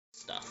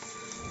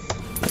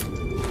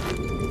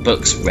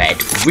Books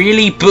red.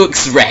 Really?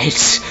 Books red?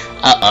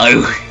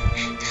 Uh-oh.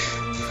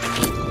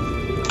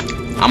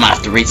 I'm gonna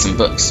have to read some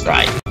books.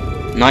 Right.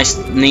 Nice,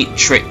 neat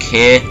trick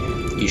here.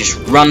 You just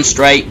run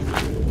straight,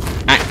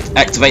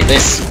 activate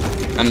this,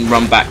 and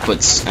run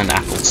backwards, and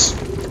apples.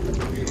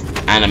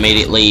 And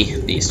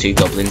immediately, these two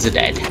goblins are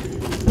dead.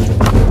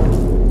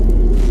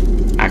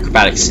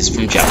 Acrobatics is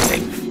from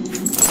jumping.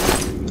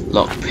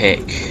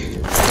 Lockpick.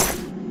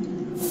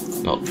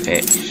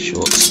 Lockpick,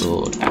 short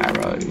sword,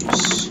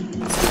 arrows.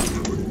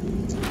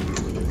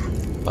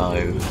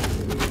 Bow.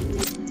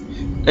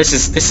 This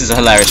is a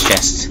hilarious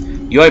chest.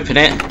 You open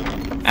it,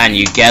 and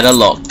you get a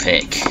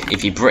lockpick.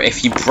 If you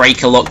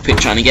break a lockpick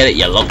trying to get it,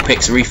 your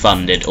lockpick's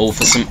refunded, all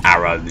for some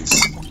arrows.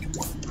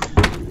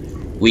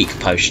 Weak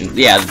potion.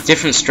 Yeah, the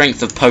different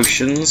strength of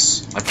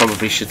potions. I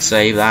probably should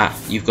say that.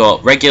 You've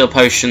got regular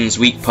potions,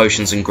 weak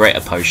potions, and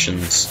greater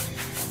potions.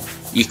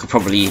 You could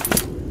probably.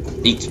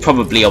 It's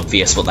probably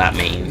obvious what that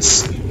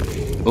means.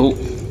 Oh,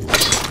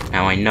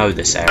 now I know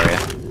this area.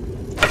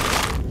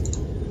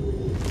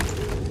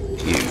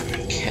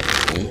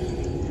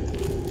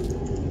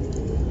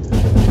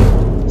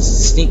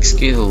 Sneak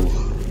skill.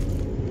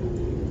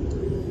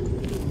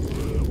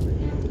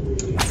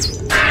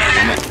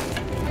 Damn it.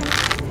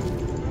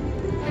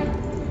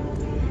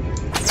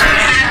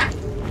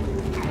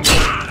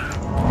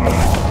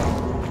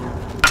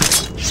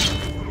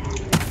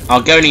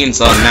 Argonians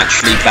are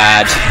naturally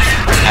bad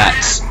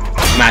at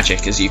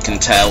magic, as you can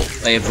tell.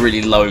 They have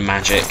really low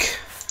magic.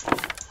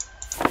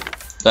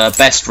 The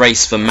best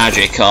race for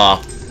magic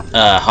are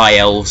high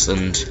elves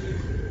and...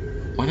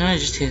 Why did I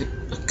just hit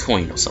a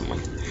coin or something?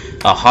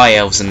 High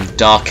elves and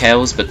dark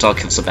elves, but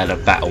dark elves are better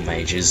battle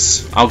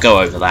mages. I'll go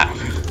over that.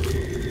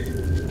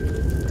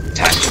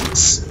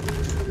 Tangents.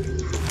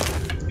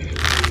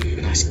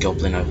 Nice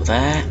goblin over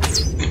there.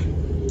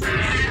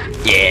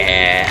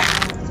 Yeah.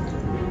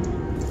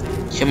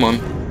 Come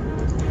on.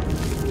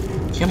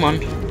 Come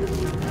on.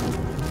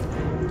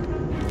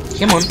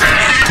 Come on.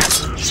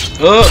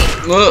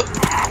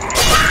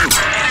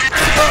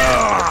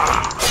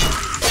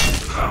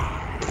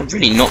 I'm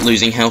really not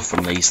losing health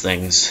from these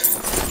things.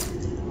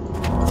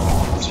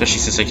 Especially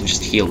since I can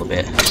just heal a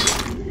bit.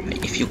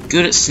 Right, if you're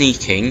good at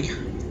sneaking,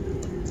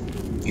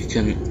 you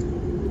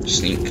can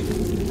sneak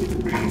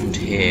around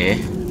here.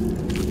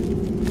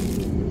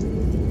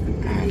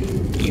 And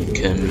you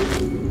can...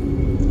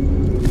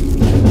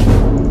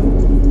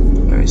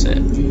 Where is it?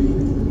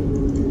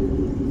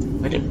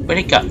 Where'd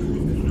it go?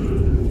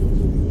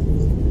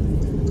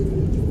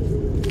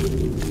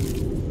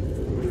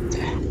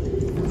 There.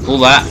 Pull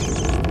that.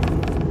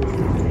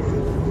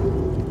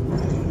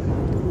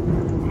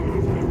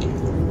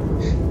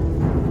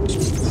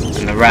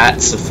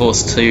 Rats are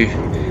forced to...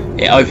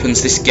 It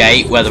opens this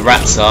gate where the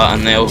rats are,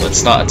 and they'll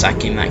start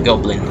attacking that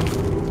goblin,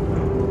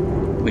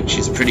 which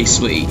is pretty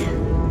sweet.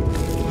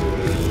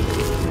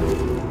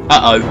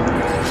 Uh-oh.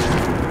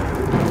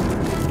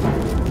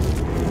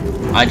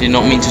 I did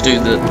not mean to do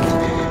the...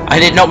 I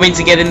did not mean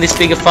to get in this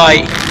bigger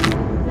fight.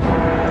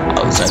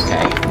 Oh, it's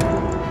okay.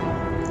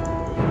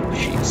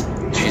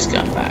 She's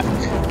going back.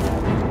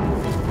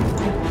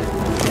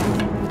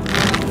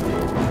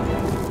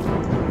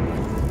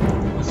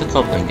 Where'd the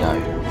goblin go?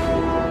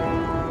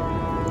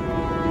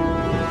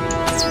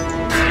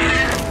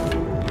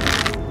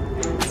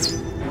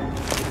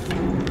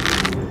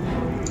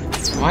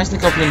 Why is the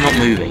goblin not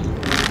moving?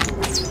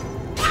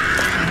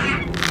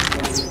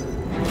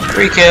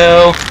 Free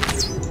kill!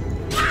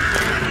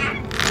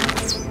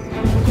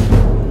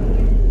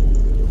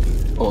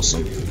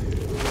 Awesome.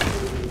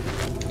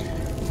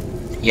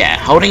 Yeah,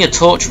 holding a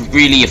torch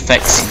really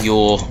affects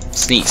your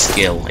sneak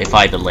skill, if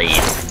I believe.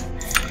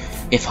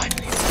 If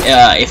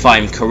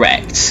I'm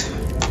correct.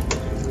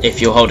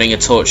 If you're holding a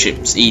torch,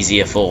 it's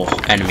easier for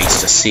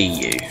enemies to see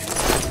you.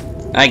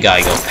 That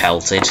guy got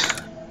pelted.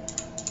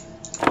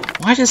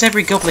 Why does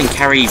every goblin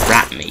carry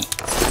rat meat?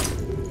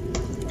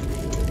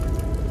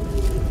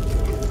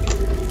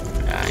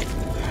 Right.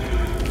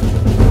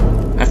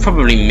 I've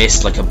probably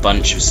missed like a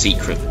bunch of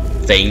secret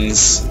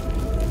things,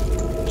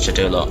 which I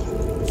do a lot.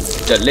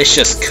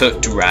 Delicious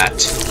cooked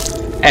rat.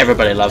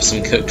 Everybody loves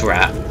some cooked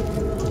rat.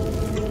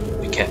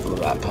 Be careful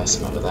of that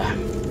person over there.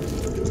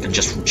 You can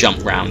just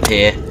jump round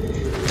here.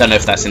 Don't know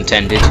if that's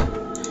intended.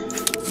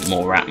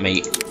 More rat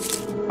meat.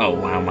 Oh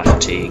wow, my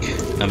fatigue.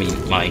 I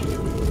mean, my...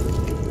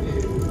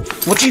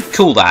 What do you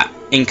call that?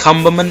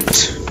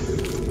 Encumberment?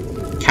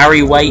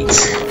 Carry weight?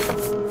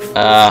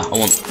 I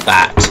want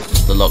that.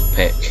 The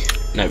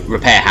lockpick. No,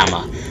 repair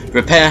hammer.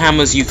 Repair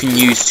hammers you can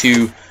use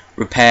to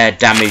repair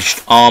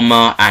damaged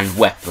armor and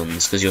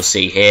weapons, because you'll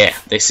see here,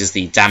 this is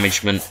the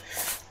damagement.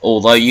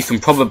 Although you can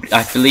probably,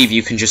 I believe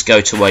you can just go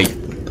to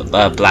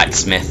a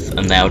blacksmith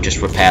and they'll just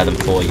repair them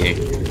for you.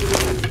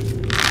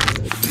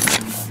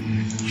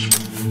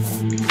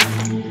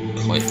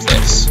 Click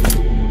this.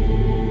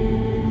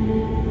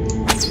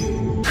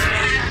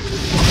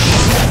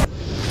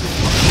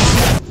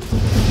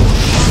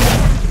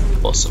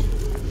 Awesome.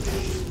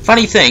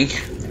 Funny thing,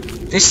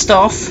 this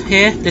staff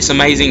here, this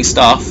amazing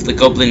staff, the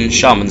Goblin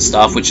Shaman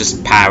staff, which is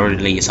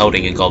apparently is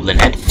holding a goblin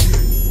head.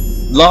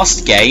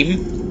 Last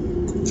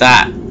game,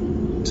 that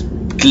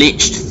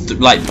glitched,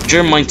 like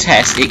during my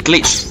test, it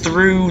glitched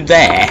through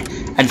there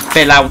and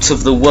fell out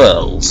of the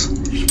world.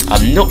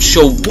 I'm not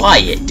sure why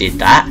it did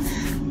that,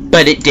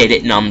 but it did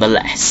it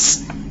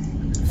nonetheless.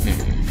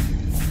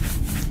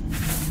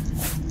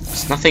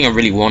 There's nothing I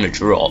really want to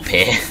drop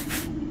here.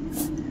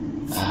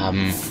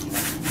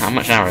 How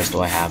much arrows do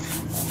I have?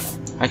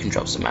 I can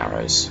drop some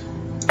arrows.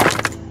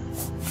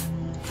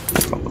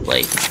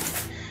 Probably.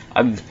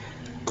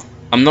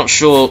 I'm not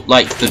sure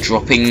like the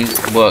dropping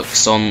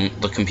works on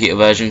the computer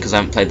version because I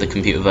haven't played the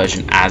computer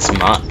version as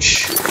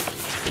much.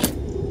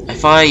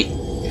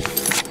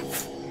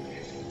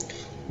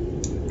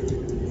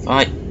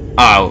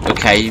 Oh,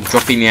 okay,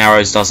 dropping the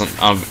arrows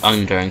doesn't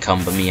under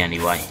encumber me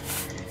anyway.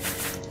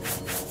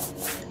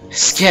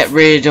 Let's get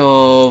rid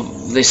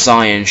of this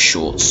iron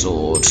short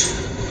sword.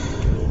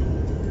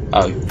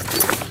 Oh.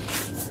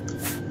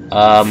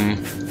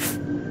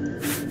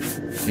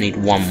 Need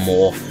one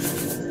more.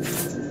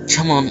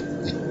 Come on.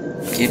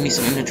 Give me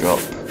something to drop.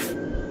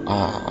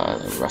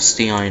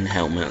 Rusty iron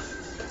helmet.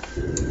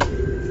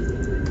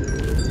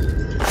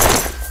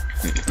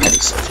 Petty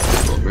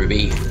sword,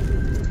 ruby.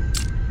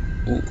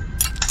 Ooh.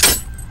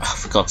 Oh,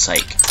 for God's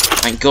sake.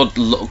 Thank God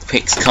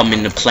lockpicks come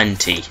in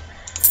plenty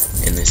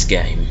in this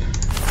game.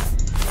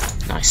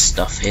 Nice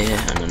stuff here,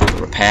 and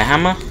another repair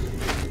hammer.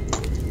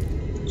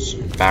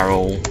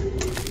 Barrel.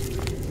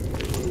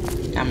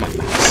 Damn my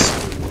mouse.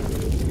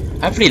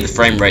 Hopefully the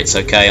frame rate's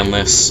okay on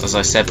this, as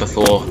I said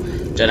before.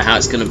 Don't know how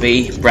it's going to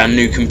be. Brand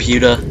new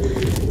computer,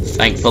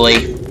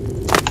 thankfully.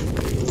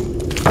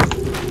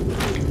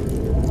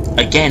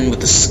 Again with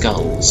the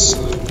skulls.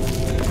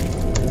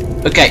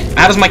 Okay,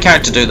 how does my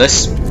character do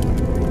this?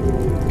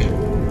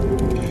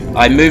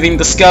 I'm moving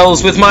the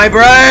skulls with my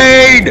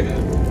brain!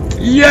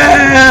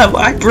 Yeah!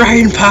 My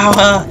brain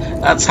power!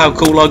 That's how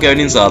cool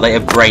Argonians are. They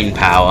have brain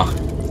power.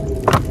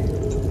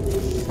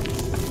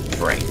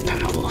 Brain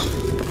power.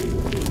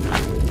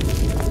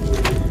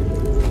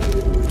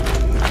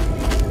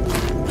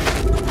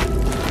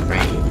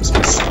 Brains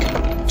per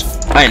second.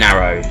 Iron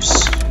arrows.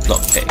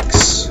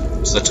 Lockpicks.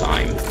 What's the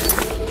time?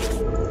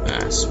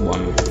 That's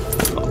 1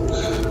 o'clock.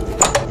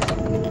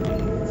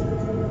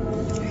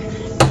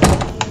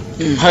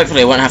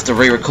 Hopefully I won't have to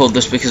re-record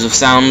this because of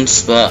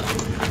sounds, but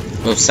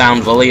of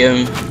sound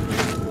volume.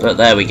 But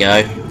there we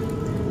go.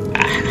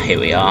 Here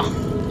we are.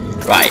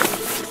 Right.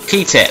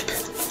 Key tip.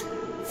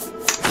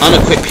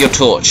 Unequip your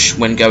torch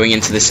when going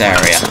into this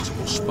area.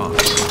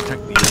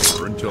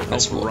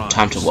 That's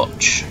time to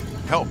watch.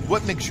 Help.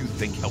 What makes you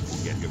think help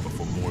will get here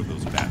before more of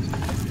those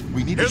bastards?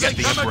 We need to get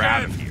the Emperor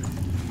out of here.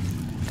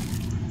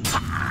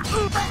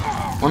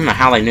 I don't know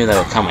how they knew they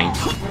were coming.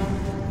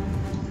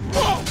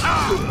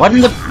 Why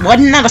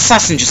didn't that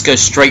assassin just go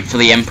straight for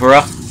the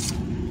Emperor?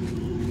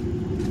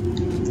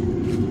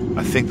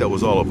 I think that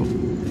was all of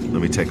them.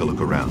 Let me take a look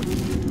around.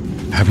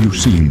 Have you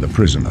seen the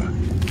prisoner?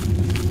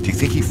 Do you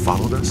think he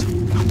followed us?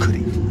 How could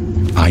he?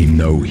 I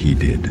know he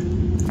did.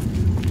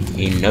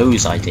 He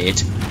knows I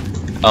did.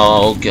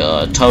 Oh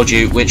god, told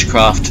you,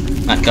 witchcraft.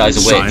 That guy's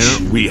a witch.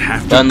 Sire, we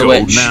have to Burn the go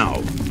witch.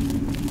 now.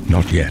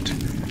 Not yet.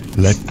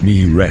 Let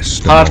me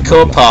rest.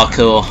 Hardcore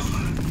parkour.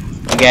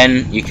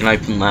 Again, you can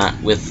open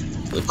that with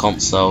the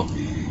console.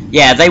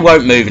 Yeah, they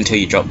won't move until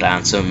you drop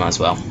down, so might as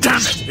well.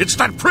 Damn it! It's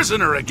that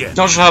prisoner again!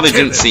 Not sure how they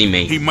Kill didn't him. see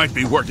me. He might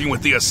be working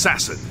with the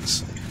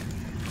assassins.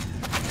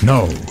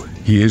 No,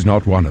 he is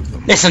not one of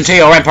them. Listen to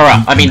your Emperor,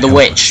 I mean the help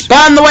witch. us.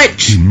 Burn the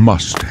witch! He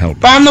must help.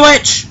 Burn the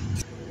witch!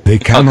 They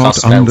cast cannot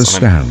spells on him.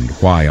 understand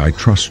why I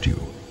trust you.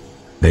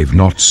 They've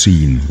not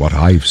seen what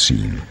I've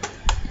seen.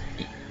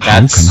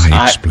 That's How can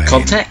I explain?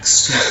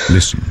 Context?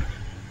 Listen,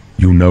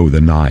 you know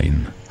the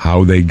 9.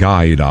 How they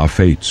guide our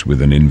fates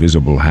with an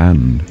invisible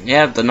hand.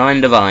 Yeah, the 9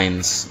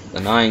 divines.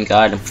 The 9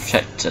 guide and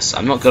protect us.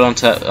 I'm not good on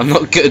I'm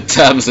not good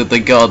terms with the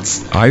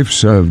gods. I've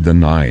served the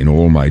 9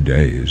 all my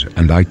days,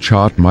 and I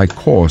chart my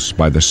course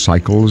by the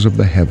cycles of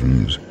the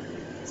heavens.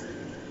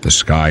 The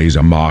skies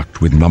are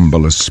marked with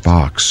numberless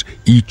sparks,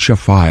 each a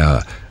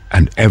fire,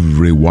 and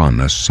every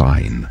one a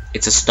sign.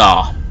 It's a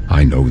star.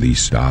 I know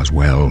these stars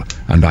well,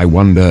 and I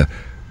wonder,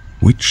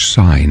 which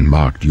sign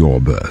marked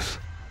your birth?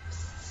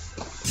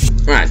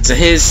 Right, so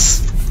here's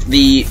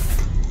the...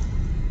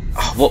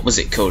 Oh, what was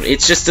it called?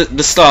 It's just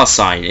the star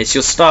sign. It's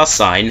your star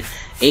sign.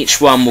 Each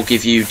one will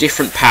give you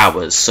different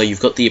powers. So you've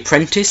got the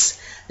apprentice.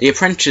 The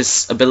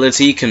apprentice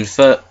ability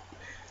confer...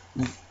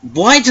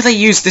 Why do they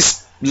use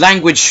this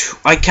language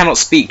I cannot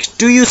speak?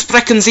 Do you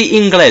sprechen Sie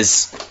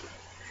English?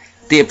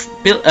 The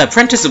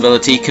apprentice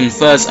ability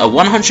confers a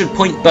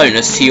 100-point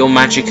bonus to your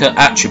magicka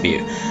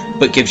attribute,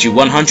 but gives you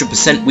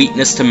 100%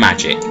 weakness to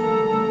magic.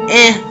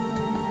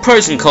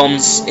 Pros and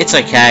cons, it's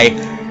okay.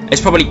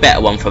 It's probably a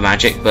better one for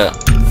magic, but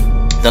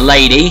the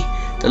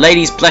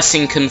lady's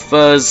blessing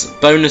confers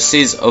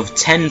bonuses of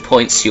 10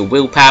 points to your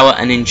willpower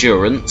and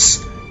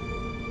endurance.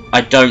 I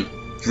don't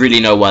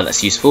really know why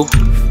that's useful.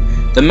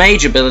 The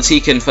mage ability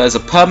confers a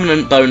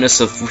permanent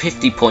bonus of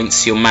 50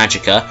 points to your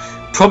magicka,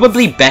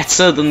 Probably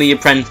better than the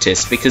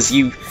apprentice, because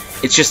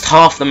it's just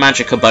half the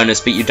magicka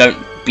bonus, but you don't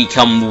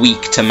become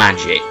weak to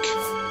magic.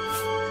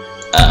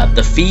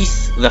 The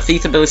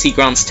thief ability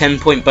grants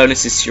 10-point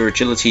bonuses to your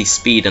agility,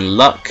 speed, and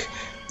luck.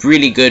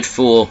 Really good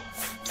for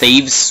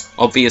thieves,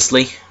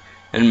 obviously,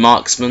 and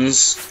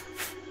marksmans.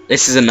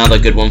 This is another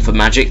good one for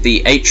magic.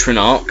 The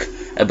Atronach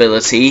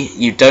ability,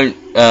 you don't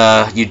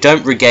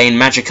regain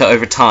magicka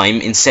over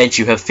time. Instead,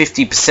 you have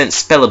 50%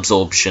 spell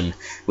absorption,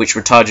 which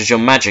recharges your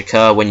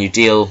magicka when you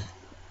deal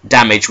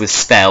damage with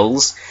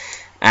spells,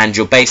 and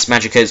your base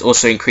magicka is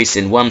also increased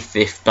in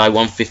by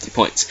 150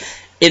 points.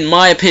 In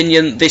my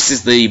opinion, this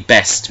is the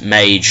best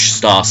mage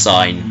star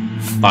sign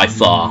by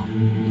far.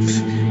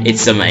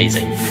 It's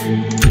amazing.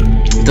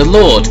 The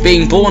Lord.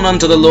 Being born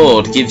under the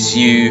Lord gives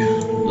you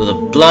the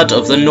blood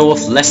of the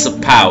north lesser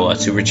power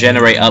to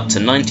regenerate up to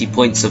 90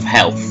 points of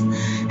health.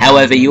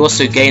 However, you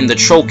also gain the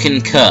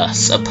Trollkin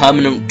Curse, a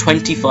permanent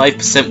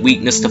 25%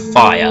 weakness to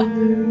fire.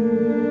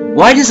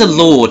 Why does a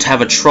Lord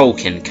have a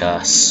Trollkin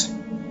Curse?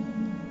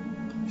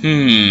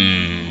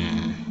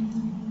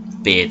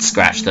 Beard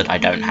scratch that I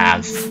don't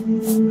have.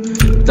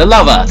 The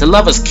Lover. The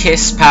Lover's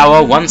Kiss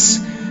power once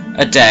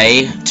a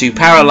day to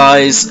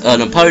paralyze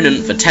an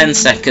opponent for 10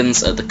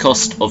 seconds at the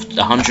cost of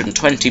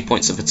 120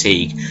 points of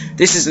fatigue.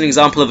 This is an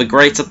example of a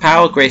greater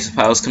power. Greater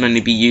powers can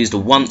only be used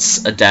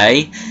once a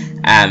day.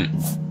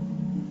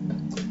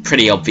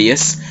 Pretty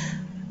obvious.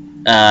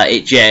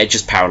 It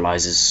just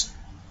paralyzes.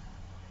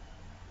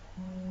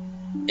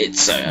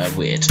 It's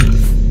weird.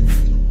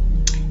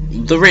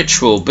 The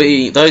Ritual.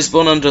 Those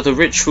born under the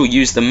Ritual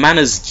use the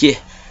Mara's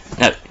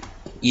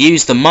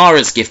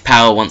Gift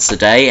power once a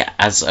day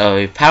as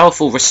a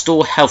powerful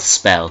restore health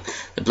spell.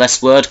 The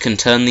blessed word can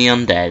turn the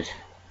undead.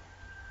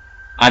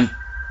 I'm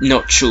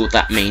not sure what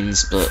that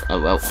means, but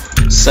oh well.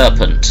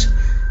 Serpent.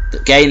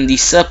 Gain the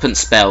Serpent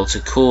spell to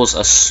cause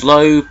a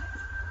slow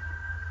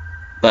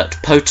but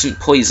potent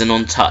poison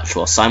on touch,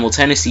 while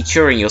simultaneously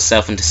curing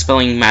yourself and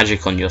dispelling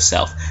magic on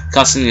yourself.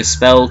 Casting the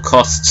spell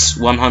costs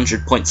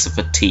 100 points of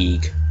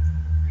fatigue.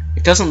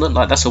 It doesn't look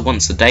like that's a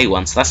once a day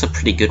one, so that's a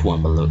pretty good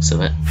one by the looks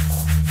of it.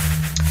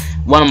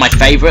 One of my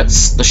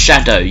favourites, the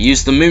Shadow.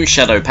 Use the Moon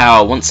Shadow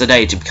power once a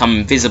day to become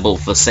invisible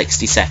for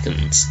 60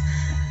 seconds.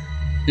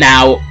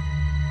 Now,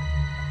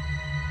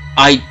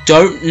 I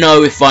don't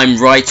know if I'm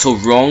right or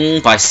wrong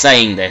by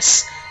saying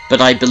this,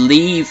 but I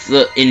believe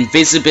that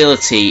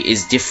invisibility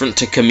is different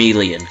to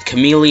chameleon.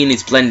 Chameleon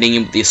is blending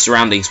in with the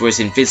surroundings, whereas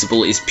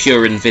invisible is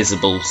pure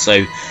invisible,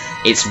 so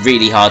it's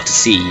really hard to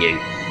see you.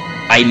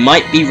 I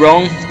might be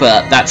wrong,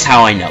 but that's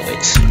how I know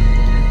it.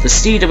 The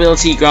Steed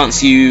ability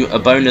grants you a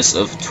bonus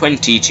of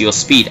 20 to your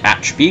speed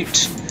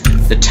attribute.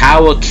 The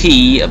Tower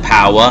Key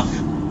power,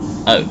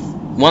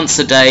 once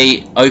a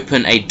day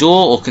open a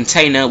door or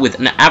container with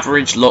an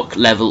average lock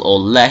level or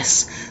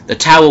less. The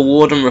Tower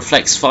Warden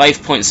reflects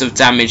 5 points of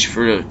damage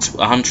for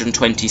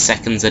 120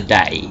 seconds a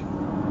day.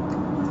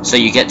 So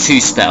you get 2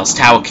 spells,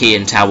 Tower Key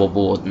and Tower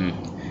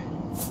Warden.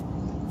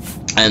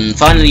 And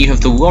finally you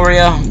have the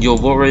Warrior. Your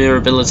Warrior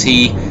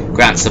ability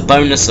grants a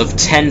bonus of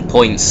 10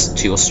 points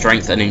to your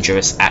strength and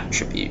endurance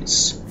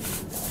attributes.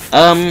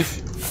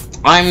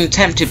 I'm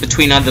tempted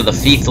between either the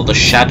Thief or the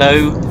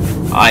Shadow.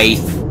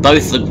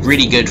 Both look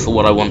really good for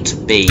what I want to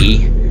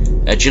be.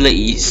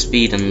 Agility,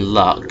 speed, and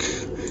luck.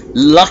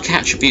 Luck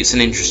attribute's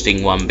an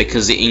interesting one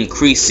because it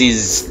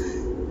increases...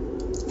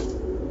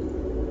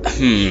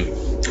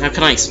 how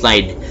can I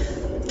explain?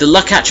 The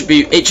luck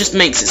attribute, it just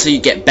makes it so you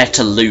get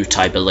better loot,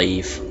 I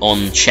believe,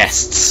 on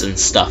chests and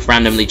stuff,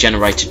 randomly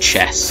generated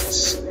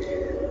chests.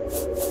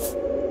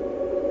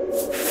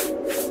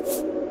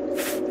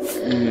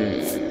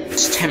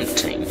 It's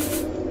tempting.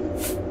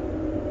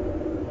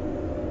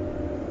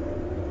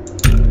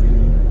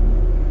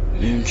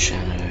 Moon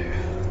Shadow,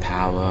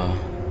 power.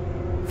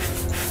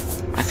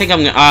 I think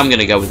I'm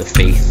gonna go with the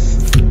Thief.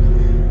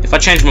 If I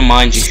change my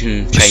mind, you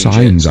can change it. The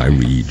signs I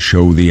read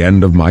show the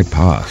end of my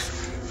path.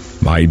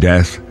 My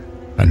death,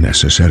 a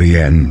necessary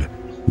end,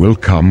 will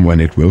come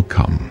when it will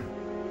come.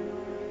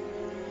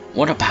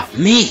 What about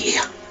me?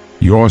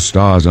 Your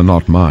stars are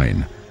not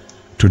mine.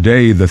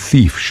 Today the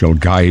Thief shall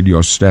guide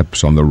your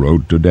steps on the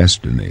road to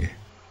destiny.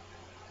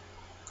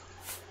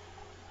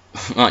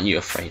 Aren't you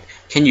afraid?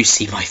 Can you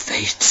see my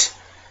fate?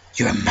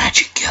 You're a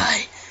magic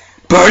guy.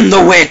 Burn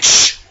the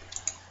witch!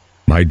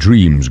 My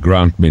dreams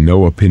grant me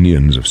no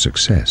opinions of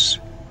success.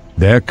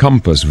 Their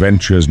compass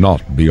ventures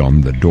not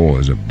beyond the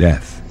doors of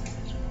death.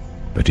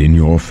 But in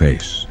your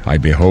face I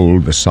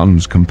behold the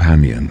sun's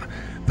companion.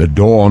 The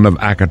dawn of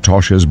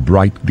Akatosh's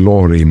bright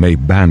glory may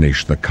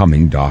banish the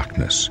coming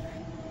darkness.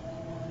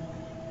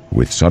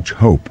 With such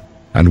hope,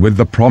 and with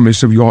the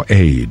promise of your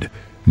aid,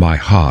 my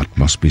heart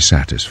must be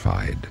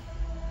satisfied.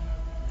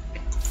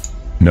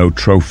 No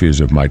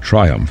trophies of my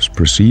triumphs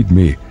precede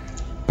me,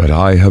 but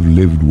I have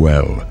lived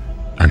well,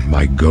 and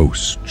my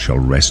ghost shall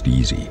rest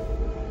easy.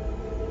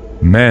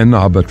 Men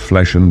are but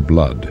flesh and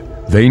blood.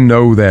 They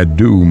know their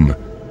doom,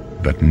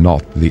 but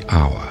not the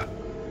hour.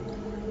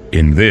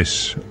 In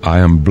this I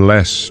am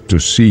blessed to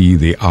see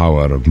the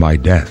hour of my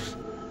death.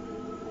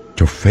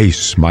 to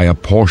face my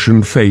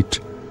apportioned fate,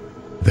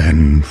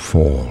 then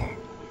fall.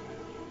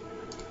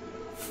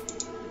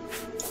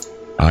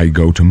 I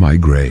go to my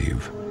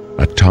grave,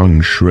 a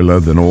tongue shriller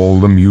than all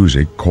the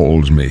music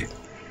calls me.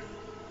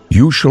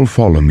 You shall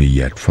follow me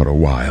yet for a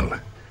while,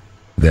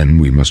 then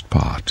we must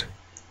part.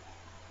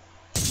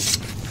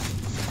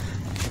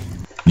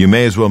 You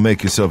may as well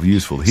make yourself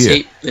useful. Here,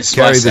 See, this is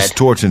what I carry this said.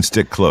 torch and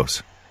stick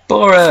close.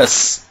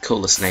 Boris!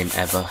 Coolest name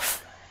ever.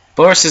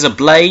 Boris is a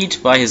blade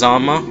by his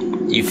armor.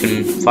 You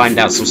can find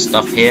out some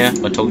stuff here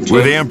by talking to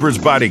We're him. the Emperor's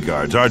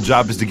bodyguards. Our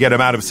job is to get him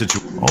out of a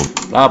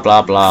situation. Blah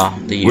blah blah.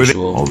 The We're the-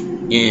 usual.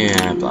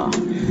 Yeah, blah.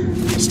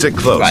 Stick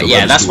close. Right, so yeah,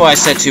 let us that's do why I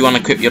said to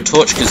unequip your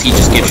torch, because he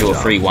just gives you a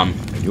free one.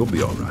 it, and you'll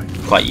be all right.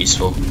 Quite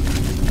useful,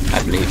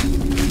 I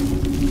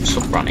believe.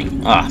 Stop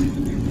running. Ah,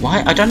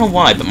 why? I don't know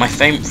why, but my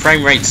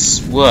frame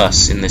rate's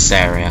worse in this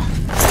area.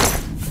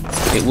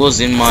 It was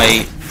in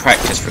my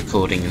practice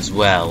recording as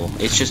well.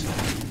 It's just,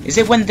 is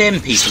it when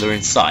them people are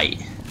in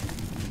sight?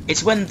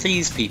 It's when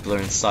these people are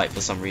in sight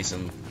for some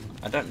reason.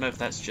 I don't know if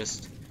that's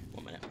just